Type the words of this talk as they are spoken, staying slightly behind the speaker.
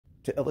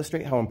To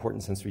illustrate how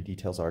important sensory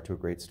details are to a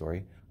great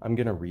story, I'm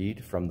going to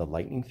read from The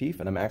Lightning Thief,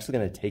 and I'm actually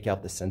going to take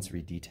out the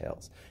sensory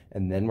details,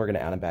 and then we're going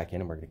to add them back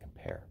in and we're going to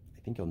compare. I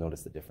think you'll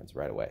notice the difference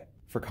right away.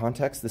 For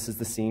context, this is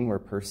the scene where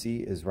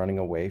Percy is running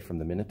away from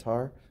the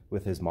Minotaur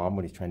with his mom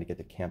when he's trying to get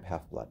to Camp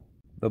Half-Blood.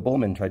 The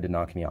bullman tried to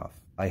knock me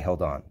off. I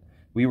held on.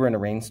 We were in a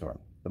rainstorm.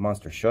 The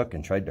monster shook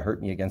and tried to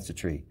hurt me against a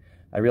tree.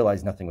 I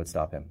realized nothing would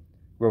stop him.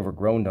 Grover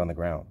groaned on the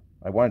ground.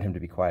 I wanted him to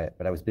be quiet,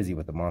 but I was busy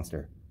with the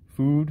monster.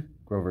 "Food,"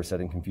 Grover said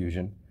in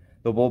confusion.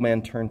 The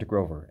bullman turned to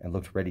Grover and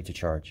looked ready to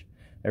charge.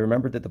 I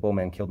remembered that the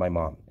bullman killed my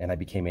mom, and I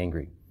became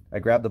angry. I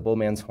grabbed the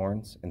bullman's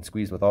horns and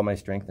squeezed with all my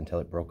strength until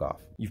it broke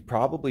off. You've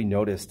probably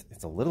noticed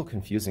it's a little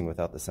confusing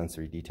without the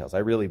sensory details. I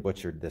really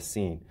butchered this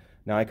scene.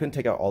 Now, I couldn't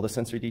take out all the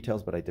sensory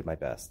details, but I did my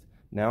best.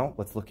 Now,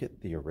 let's look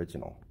at the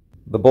original.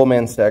 The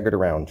bullman staggered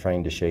around,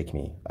 trying to shake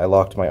me. I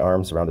locked my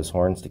arms around his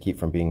horns to keep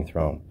from being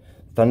thrown.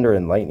 Thunder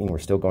and lightning were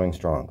still going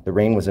strong. The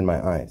rain was in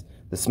my eyes.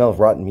 The smell of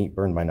rotten meat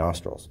burned my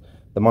nostrils.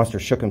 The monster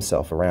shook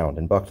himself around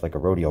and bucked like a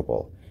rodeo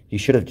bull. He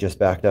should have just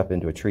backed up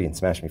into a tree and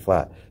smashed me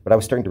flat, but I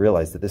was starting to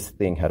realize that this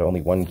thing had only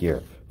one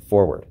gear,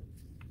 forward.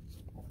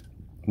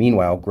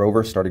 Meanwhile,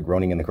 Grover started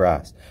groaning in the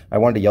grass. I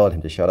wanted to yell at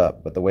him to shut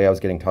up, but the way I was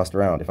getting tossed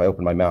around, if I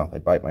opened my mouth,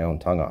 I'd bite my own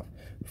tongue off.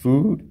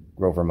 "Food,"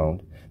 Grover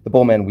moaned. The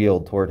bullman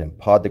wheeled toward him,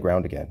 pawed the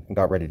ground again, and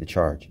got ready to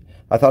charge.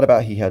 I thought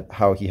about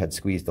how he had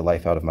squeezed the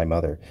life out of my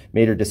mother,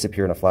 made her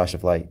disappear in a flash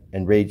of light,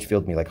 and rage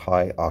filled me like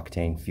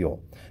high-octane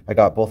fuel. I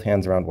got both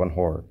hands around one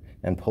horror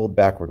and pulled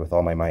backward with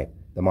all my might.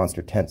 The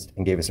monster tensed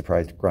and gave a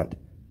surprised grunt.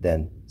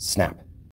 Then, snap!